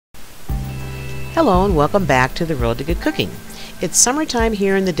Hello and welcome back to the Road to Good Cooking. It's summertime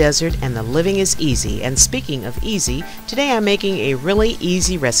here in the desert and the living is easy. And speaking of easy, today I'm making a really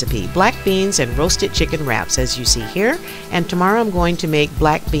easy recipe, black beans and roasted chicken wraps as you see here. And tomorrow I'm going to make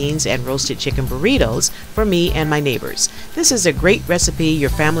black beans and roasted chicken burritos for me and my neighbors. This is a great recipe your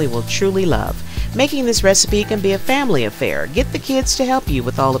family will truly love. Making this recipe can be a family affair. Get the kids to help you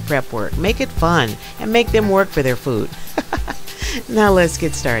with all the prep work. Make it fun and make them work for their food. Now let's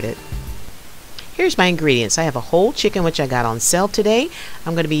get started. Here's my ingredients. I have a whole chicken which I got on sale today.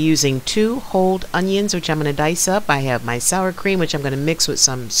 I'm going to be using 2 whole onions which I'm going to dice up. I have my sour cream which I'm going to mix with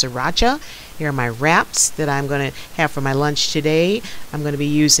some sriracha. Here are my wraps that I'm going to have for my lunch today. I'm going to be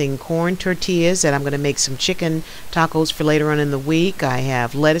using corn tortillas that I'm going to make some chicken tacos for later on in the week. I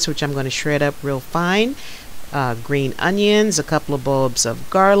have lettuce which I'm going to shred up real fine. Green onions, a couple of bulbs of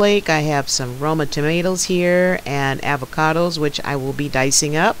garlic. I have some Roma tomatoes here and avocados which I will be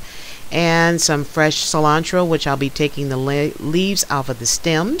dicing up, and some fresh cilantro which I'll be taking the leaves off of the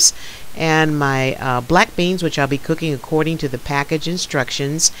stems, and my black beans which I'll be cooking according to the package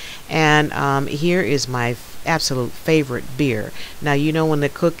instructions. And here is my absolute favorite beer. Now you know when the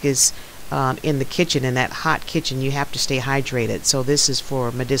cook is in the kitchen, in that hot kitchen, you have to stay hydrated, so this is for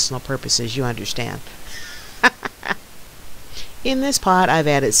medicinal purposes, you understand. In this pot I've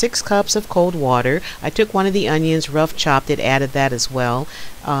added 6 cups of cold water. I took one of the onions, rough chopped it, added that as well.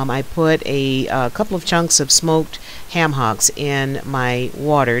 I put a couple of chunks of smoked ham hocks in my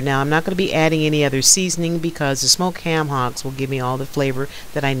water. Now I'm not going to be adding any other seasoning because the smoked ham hocks will give me all the flavor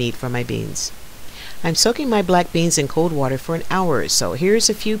that I need for my beans. I'm soaking my black beans in cold water for an hour or so. Here's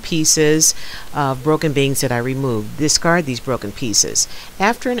a few pieces of broken beans that I removed. Discard these broken pieces.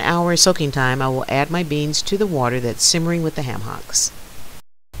 After an hour soaking time, I will add my beans to the water that's simmering with the ham hocks.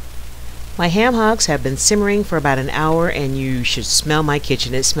 My ham hocks have been simmering for about an hour, and you should smell my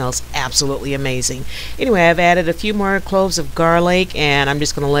kitchen. It smells absolutely amazing. Anyway, I've added a few more cloves of garlic, and I'm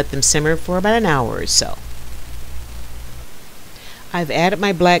just going to let them simmer for about an hour or so. I've added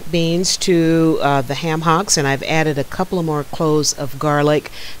my black beans to the ham hocks, and I've added a couple of more cloves of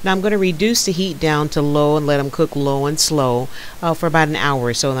garlic. Now I'm going to reduce the heat down to low and let them cook low and slow for about an hour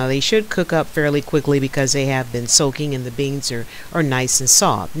or so. Now they should cook up fairly quickly because they have been soaking and the beans are nice and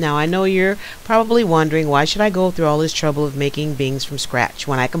soft. Now I know you're probably wondering, why should I go through all this trouble of making beans from scratch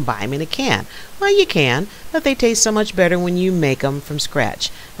when I can buy them in a can? Well, you can, but they taste so much better when you make them from scratch.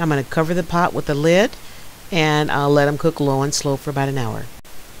 Now I'm going to cover the pot with a lid, and I'll let them cook low and slow for about an hour.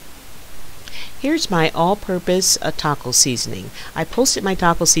 Here's my all-purpose taco seasoning. I posted my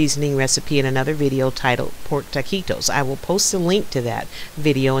taco seasoning recipe in another video titled Pork Taquitos. I will post a link to that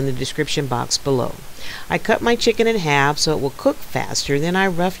video in the description box below. I cut my chicken in half so it will cook faster. Then I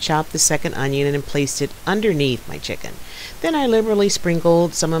rough chopped the second onion and placed it underneath my chicken. Then I liberally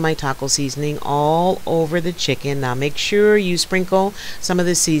sprinkled some of my taco seasoning all over the chicken. Now make sure you sprinkle some of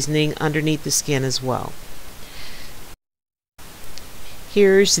the seasoning underneath the skin as well.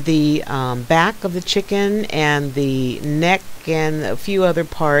 Here's the back of the chicken and the neck and a few other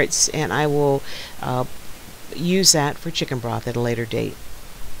parts, and I will use that for chicken broth at a later date.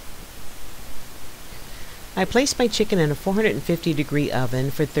 I placed my chicken in a 450-degree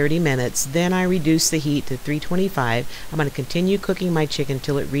oven for 30 minutes. Then I reduced the heat to 325. I'm going to continue cooking my chicken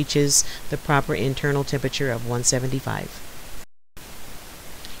till it reaches the proper internal temperature of 175.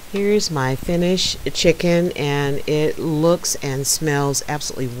 Here's my finished chicken, and it looks and smells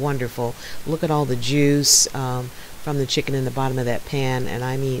absolutely wonderful. Look at all the juice from the chicken in the bottom of that pan, and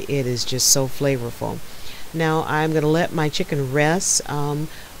I mean, it is just so flavorful. Now I'm going to let my chicken rest,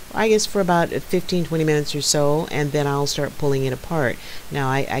 I guess for about 15-20 minutes or so, and then I'll start pulling it apart. Now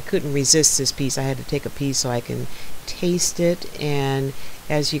I couldn't resist this piece. I had to take a piece so I can taste it, and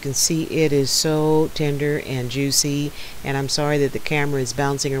as you can see, it is so tender and juicy, and I'm sorry that the camera is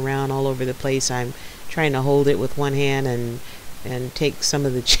bouncing around all over the place. I'm trying to hold it with one hand and take some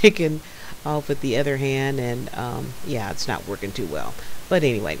of the chicken off with the other hand, and yeah, it's not working too well. But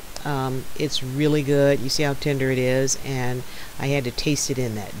anyway, it's really good. You see how tender it is, and I had to taste it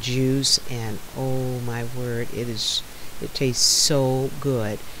in that juice, and oh my word, it tastes so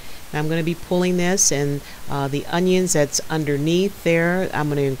good. Now I'm going to be pulling this, and the onions that's underneath there, I'm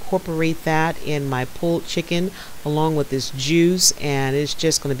going to incorporate that in my pulled chicken along with this juice, and it's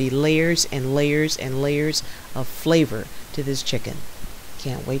just going to be layers and layers and layers of flavor to this chicken.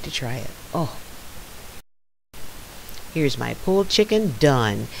 Can't wait to try it. Oh. Here's my pulled chicken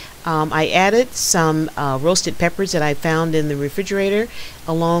done. I added some roasted peppers that I found in the refrigerator,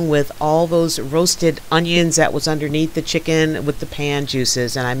 along with all those roasted onions that was underneath the chicken with the pan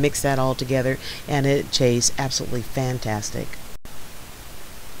juices, and I mixed that all together, and it tastes absolutely fantastic.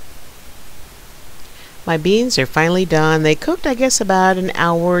 My beans are finally done. They cooked, I guess, about an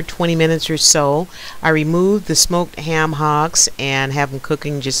hour, 20 minutes or so. I removed the smoked ham hocks and have them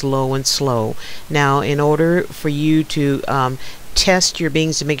cooking just low and slow. Now, in order for you to test your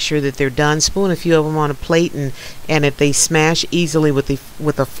beans to make sure that they're done, spoon a few of them on a plate, and if they smash easily with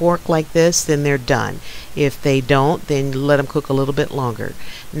a fork like this, then they're done. If they don't, then let them cook a little bit longer.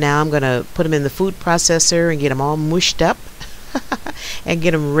 Now I'm going to put them in the food processor and get them all mushed up and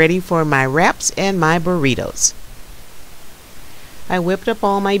get them ready for my wraps and my burritos. I whipped up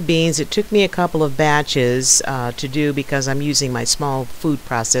all my beans. It took me a couple of batches to do because I'm using my small food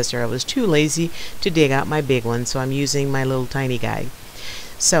processor. I was too lazy to dig out my big one, so I'm using my little tiny guy.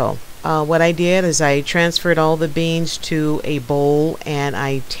 So what I did is I transferred all the beans to a bowl and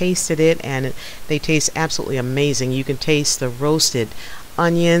I tasted it, and they taste absolutely amazing. You can taste the roasted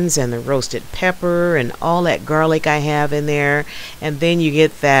onions and the roasted pepper and all that garlic I have in there, and then you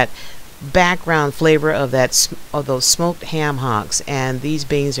get that background flavor of those smoked ham hocks, and these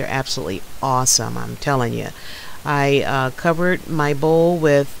beans are absolutely awesome, I'm telling you. I covered my bowl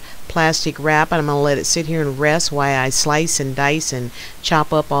with plastic wrap, and I'm going to let it sit here and rest while I slice and dice and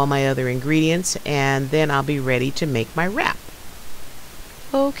chop up all my other ingredients, and then I'll be ready to make my wrap.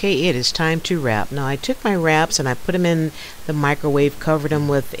 Okay, it is time to wrap. Now I took my wraps and I put them in the microwave, covered them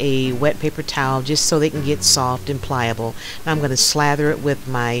with a wet paper towel just so they can get soft and pliable. Now I'm going to slather it with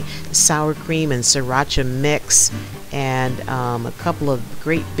my sour cream and sriracha mix and a couple of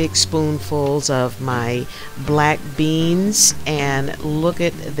great big spoonfuls of my black beans, and look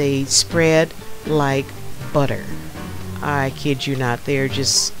at, they spread like butter. I kid you not, they're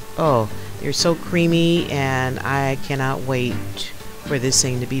just, oh, they're so creamy, and I cannot wait for this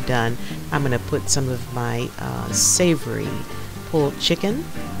thing to be done. I'm going to put some of my savory pulled chicken.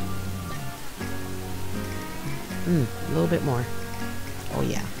 A little bit more. Oh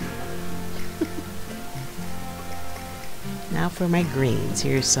yeah. Now for my greens.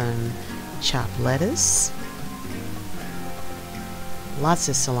 Here's some chopped lettuce. Lots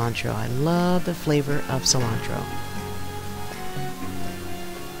of cilantro. I love the flavor of cilantro.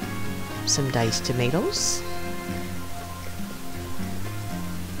 Some diced tomatoes.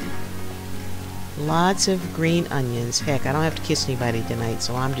 Lots of green onions. Heck, I don't have to kiss anybody tonight,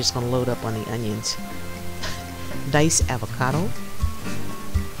 so I'm just going to load up on the onions. Diced avocado.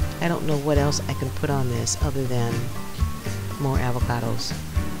 I don't know what else I can put on this other than more avocados.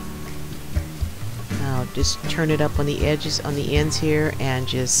 Now just turn it up on the edges, on the ends here, and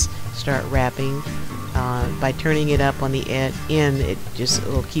just start wrapping. By turning it up on the end, it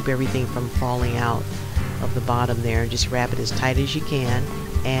will keep everything from falling out of the bottom there. Just wrap it as tight as you can,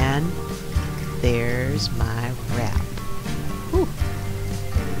 and there's my wrap. Whew.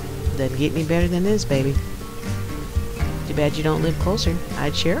 Doesn't get any better than this, baby. Too bad you don't live closer.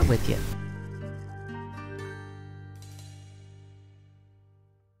 I'd share it with you.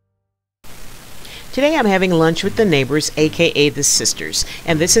 Today I'm having lunch with the neighbors, aka the sisters,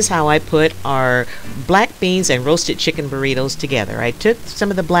 and this is how I put our black beans and roasted chicken burritos together. I took some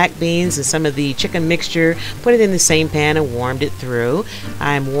of the black beans and some of the chicken mixture, put it in the same pan and warmed it through.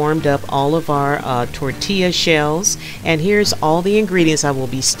 I warmed up all of our tortilla shells, and here's all the ingredients I will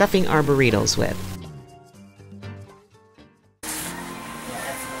be stuffing our burritos with.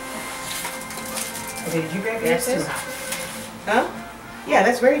 Okay, did you grab yours? That's too hot. Huh? Yeah,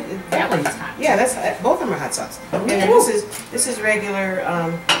 that's very. That one's hot. Yeah, that's both of them are hot sauce. And then this is regular.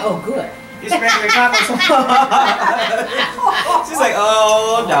 Oh, good. Just regular taco sauce. She's like,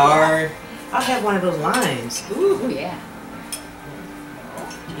 oh darn. I'll have one of those limes. Ooh, yeah.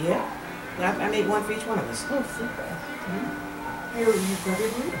 Yeah. I made one for each one of us. Oh, super. Here, you grab your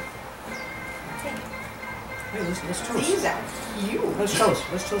burrito. Hey, let's toast. These are cute. Let's toast.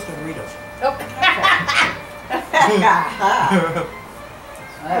 Let's toast the burritos. Oh.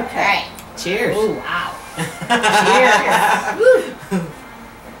 Okay. Cheers. Oh, wow. Cheers.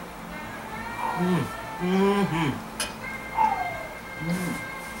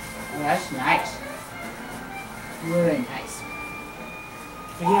 Oh, that's nice. Really nice.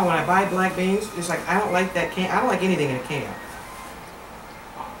 And you know, when I buy black beans, it's like I don't like that can. I don't like anything in a can.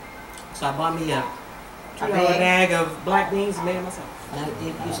 So I bought me a $2 bag of black beans and made it myself. Now,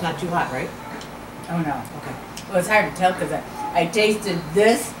 it's not too hot, right? Oh, no. Okay. Well, it's hard to tell because I tasted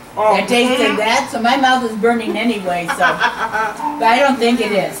this, I tasted that, so my mouth is burning anyway, so. But I don't think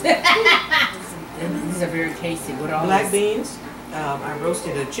it is. These are very tasty. What all Black beans. I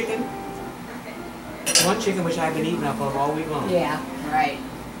roasted a chicken. One chicken which I've been eating up of all week long. Yeah, right.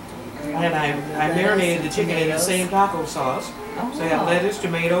 And I marinated the chicken in the same taco sauce. Oh. So I have lettuce,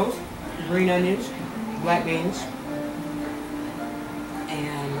 tomatoes, green onions, black beans,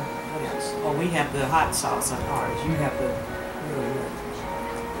 and what else? Oh, we have the hot sauce on ours. You have the really good.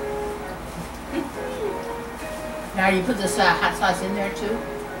 Now you put this hot sauce in there too?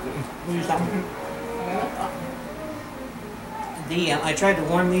 We use that one. I tried to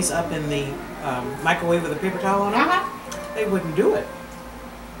warm these up in the microwave with a paper towel on them. They wouldn't do it.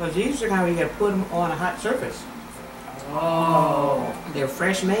 Because these are kind of you got to put them on a hot surface. Oh. They're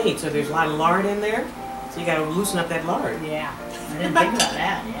fresh made, so there's a lot of lard in there. So you got to loosen up that lard. Yeah. I didn't think about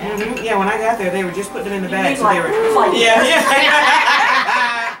that. Yeah. Yeah, when I got there, they were just putting them in the bag. So like, they were. Yeah.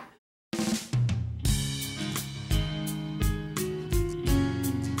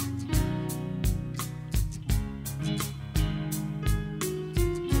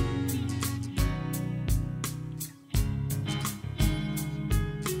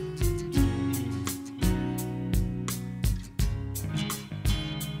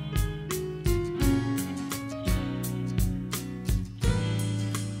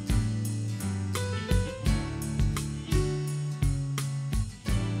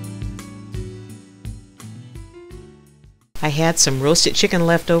 I had some roasted chicken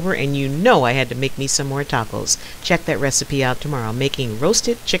left over, and you know I had to make me some more tacos. Check that recipe out tomorrow, making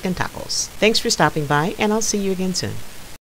roasted chicken tacos. Thanks for stopping by, and I'll see you again soon.